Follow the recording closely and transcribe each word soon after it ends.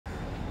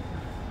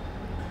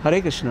Hare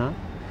Krishna.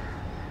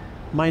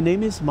 My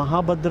name is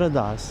Mahabhadra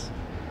Das.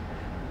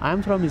 I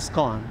am from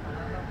ISKCON.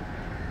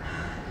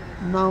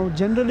 Now,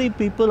 generally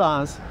people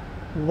ask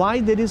why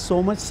there is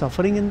so much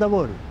suffering in the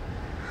world.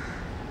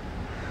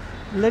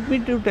 Let me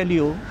tell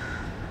you.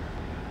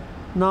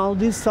 Now,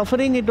 this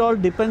suffering, it all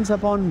depends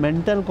upon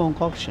mental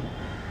concoction.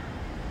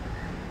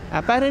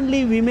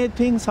 Apparently, we may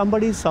think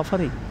somebody is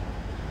suffering.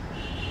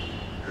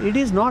 It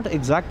is not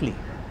exactly.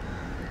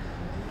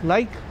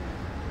 Like,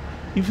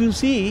 if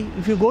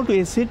you go to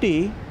a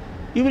city,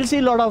 you will see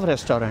a lot of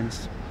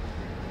restaurants.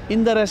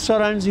 In the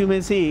restaurants, you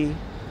may see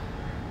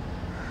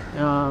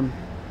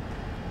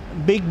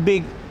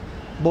big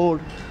board,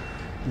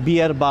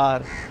 beer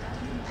bar.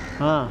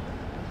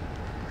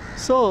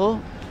 So,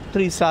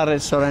 3-star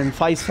restaurant,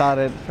 5-star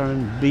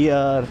restaurant,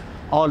 beer,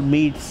 all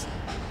meats,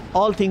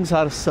 all things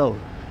are served.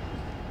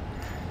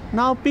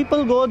 Now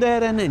people go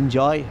there and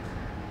enjoy.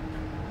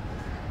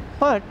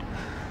 But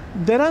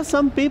there are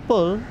some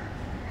people,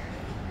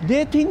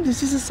 they think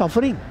this is a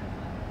suffering.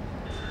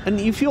 And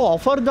if you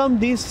offer them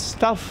this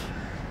stuff,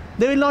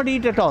 they will not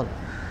eat at all.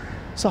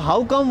 So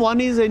how come one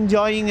is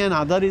enjoying and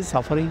other is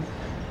suffering?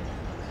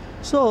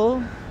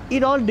 So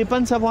it all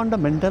depends upon the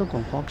mental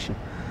concoction.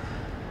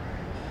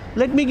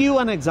 Let me give you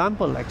an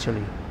example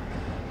actually.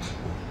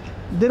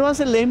 There was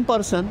a lame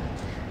person.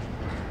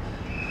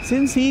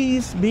 Since he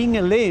is being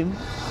a lame,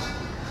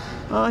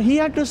 he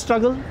had to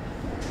struggle.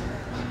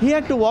 He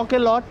had to walk a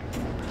lot.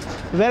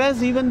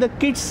 Whereas even the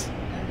kids,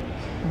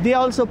 they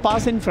also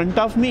pass in front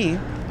of me.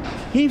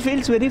 He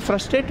feels very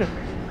frustrated,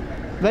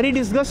 very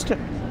disgusted.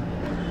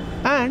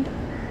 And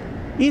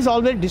he is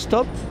always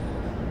disturbed.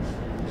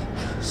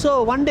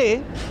 So one day,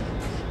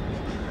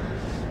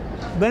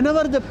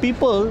 whenever the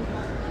people,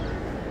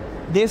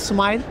 they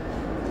smile,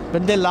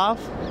 when they laugh,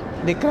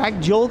 they crack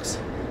jokes,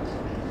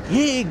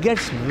 he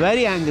gets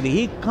very angry.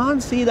 He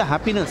can't see the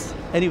happiness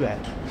anywhere.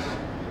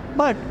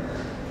 But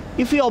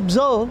if you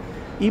observe,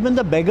 even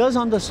the beggars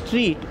on the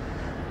street,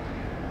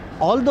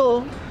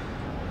 although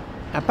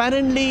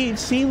apparently it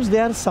seems they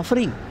are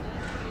suffering,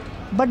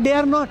 but they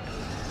are not.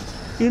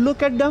 You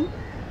look at them,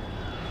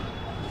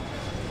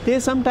 they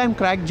sometimes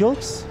crack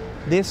jokes,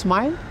 they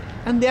smile,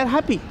 and they are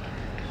happy.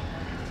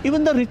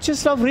 Even the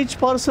richest of rich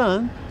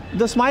person,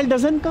 the smile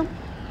doesn't come,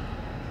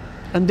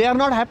 and they are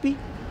not happy.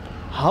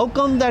 How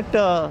come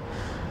that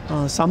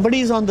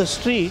somebody is on the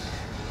street,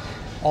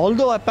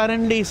 although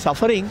apparently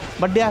suffering,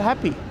 but they are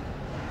happy?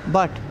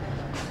 But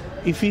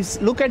if you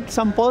look at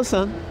some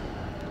person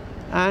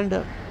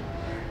and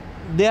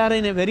they are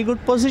in a very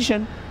good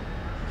position,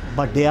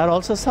 but they are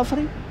also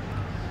suffering.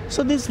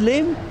 So this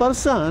lame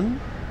person,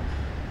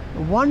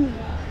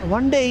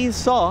 one day he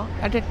saw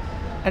at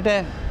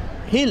a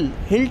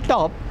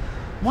hilltop,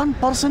 one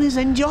person is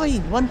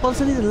enjoying, one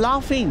person is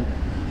laughing,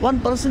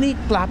 one person is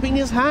clapping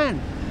his hand.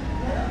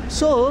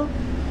 So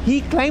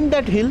he climbed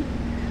that hill.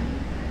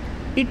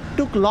 It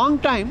took long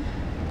time.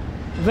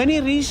 When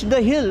he reached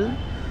the hill,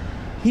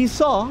 he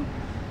saw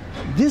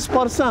this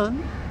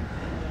person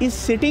is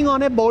sitting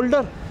on a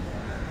boulder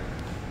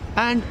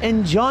and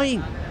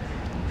enjoying.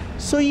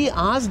 So he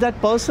asked that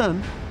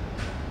person,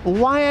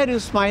 why are you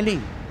smiling?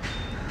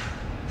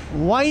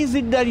 Why is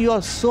it that you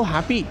are so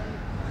happy?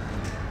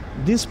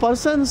 This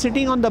person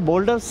sitting on the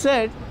boulder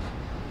said,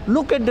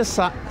 look at the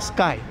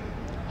sky,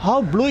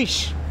 how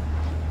bluish.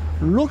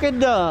 Look at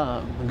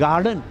the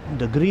garden,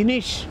 the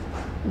greenish.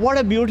 What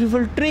a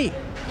beautiful tree.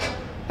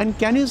 And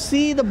can you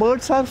see the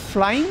birds are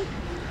flying?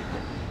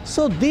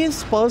 So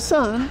this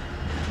person,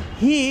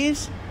 he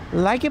is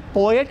like a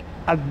poet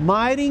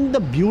admiring the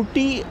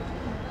beauty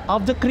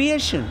of the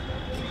creation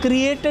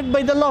created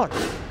by the Lord.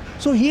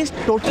 So he is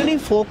totally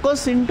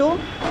focused into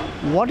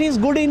what is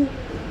good in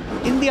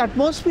the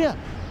atmosphere.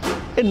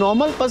 A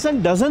normal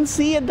person doesn't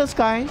see at the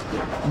sky,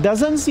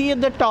 doesn't see at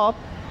the top,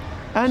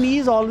 and he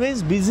is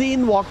always busy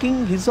in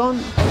walking his own.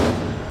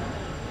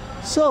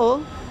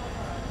 So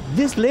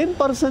this lame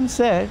person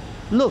said,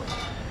 look,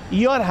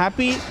 you are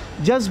happy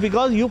just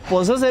because you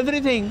possess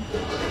everything.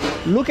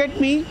 Look at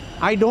me,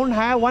 I don't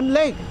have one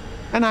leg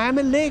and I am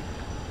a lake.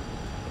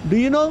 Do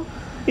you know,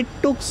 it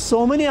took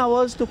so many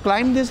hours to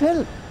climb this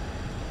hill.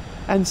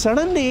 And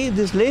suddenly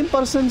this lame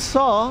person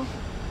saw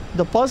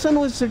the person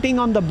who is sitting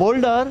on the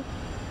boulder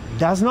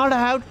does not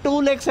have 2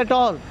 legs at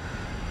all.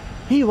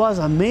 He was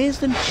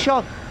amazed and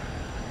shocked.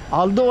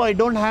 Although I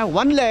don't have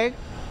 1 leg,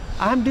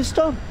 I am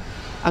disturbed.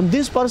 And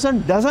this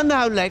person doesn't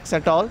have legs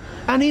at all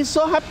and he is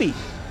so happy.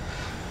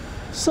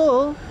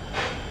 So,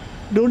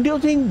 don't you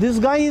think this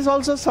guy is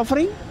also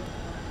suffering?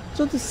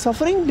 So the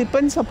suffering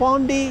depends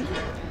upon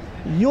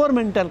your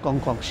mental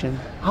concoction,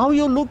 how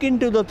you look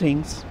into the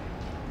things.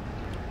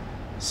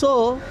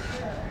 So,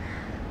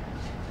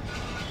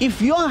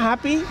 if you are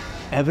happy,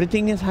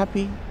 everything is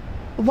happy.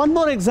 One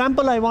more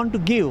example I want to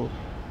give.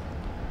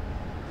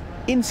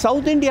 In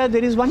South India,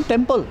 there is one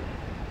temple.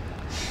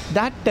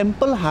 That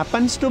temple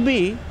happens to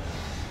be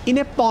in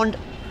a pond,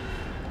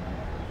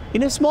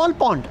 in a small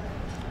pond.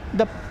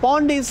 The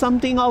pond is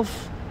something of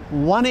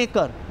 1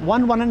 acre,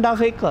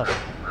 1.5 acre.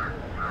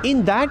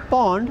 In that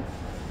pond,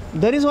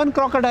 there is one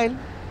crocodile.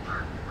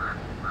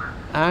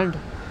 And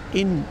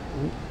in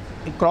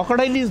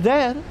crocodile is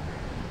there,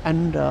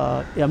 and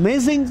the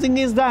amazing thing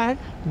is that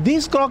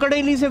this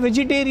crocodile is a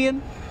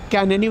vegetarian.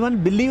 Can anyone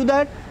believe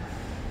that?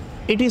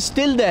 It is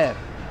still there.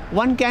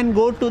 One can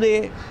go to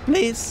the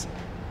place,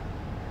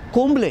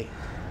 Kumble.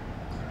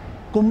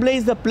 Kumble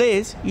is the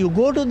place. You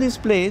go to this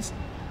place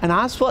and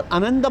ask for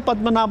Ananda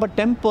Padmanabha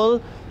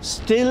temple,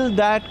 still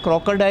that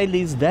crocodile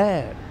is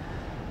there.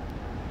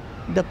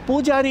 The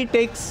pujari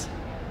takes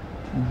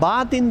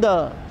bath in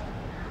the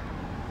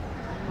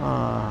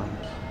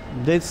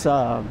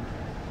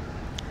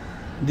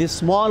this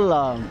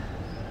small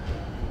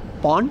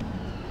pond.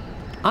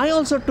 I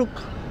also took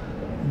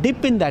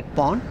dip in that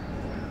pond.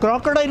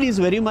 Crocodile is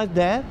very much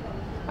there.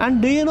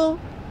 And do you know,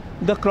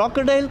 the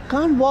crocodile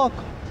can't walk.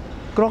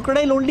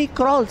 Crocodile only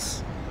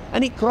crawls.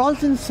 And he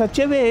crawls in such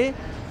a way,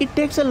 it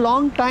takes a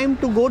long time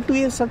to go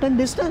to a certain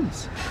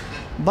distance.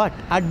 But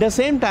at the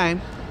same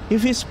time,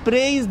 if his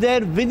prey is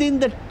there within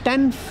the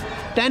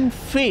 10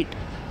 feet,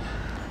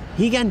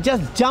 he can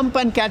just jump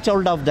and catch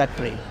hold of that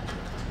prey.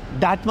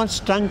 That much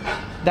strength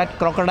that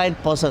crocodile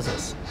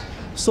possesses.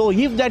 So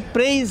if that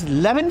prey is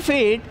 11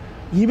 feet,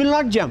 he will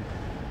not jump.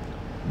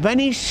 When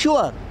he is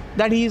sure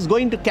that he is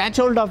going to catch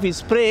hold of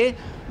his prey,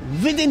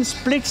 within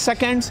split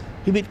seconds,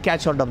 he will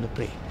catch hold of the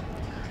prey.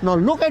 Now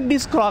look at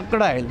this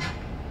crocodile.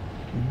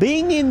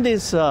 Being in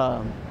this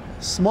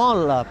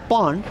small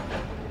pond,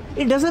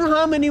 it doesn't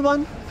harm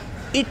anyone.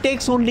 It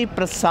takes only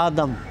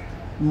prasadam,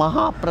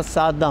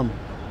 mahaprasadam,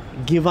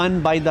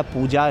 given by the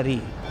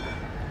pujari.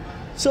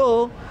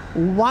 So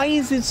why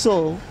is it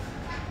so?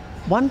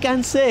 One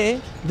can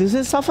say this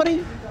is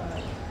suffering.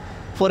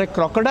 For a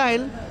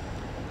crocodile,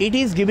 it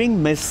is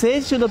giving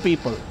message to the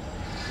people.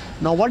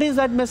 Now what is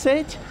that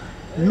message?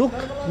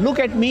 Look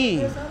at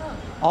me.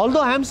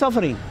 Although I am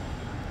suffering,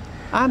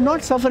 I am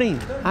not suffering.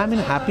 I am in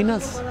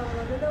happiness.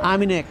 I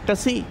am in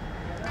ecstasy.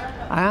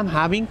 I am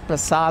having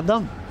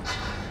prasadam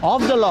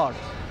of the Lord,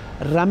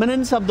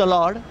 remnants of the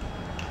Lord.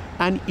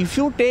 And if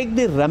you take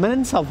the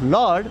remnants of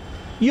Lord,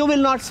 you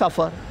will not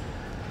suffer.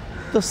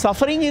 The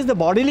suffering is the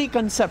bodily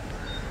concept.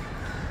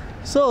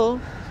 So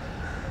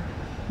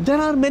there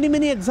are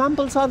many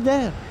examples are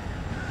there.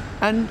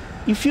 And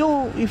if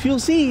you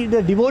see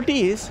the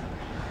devotees,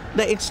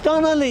 the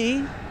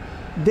externally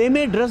they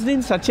may dress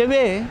in such a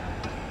way,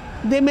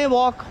 they may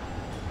walk.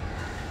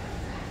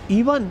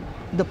 Even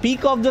the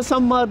peak of the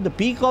summer, the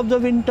peak of the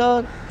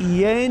winter,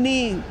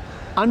 any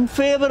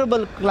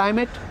unfavorable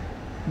climate,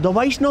 the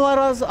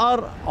Vaishnavas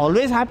are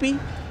always happy.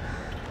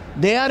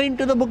 They are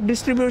into the book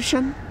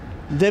distribution.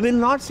 They will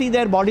not see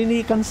their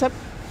bodily concept.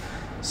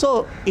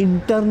 So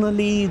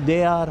internally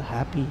they are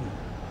happy.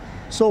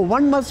 So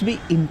one must be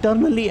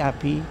internally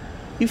happy.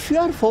 If you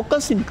are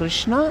focused in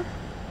Krishna,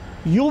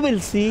 you will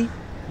see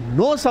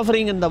no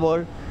suffering in the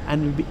world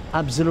and will be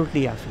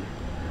absolutely happy.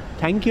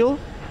 Thank you.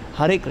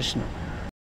 Hare Krishna.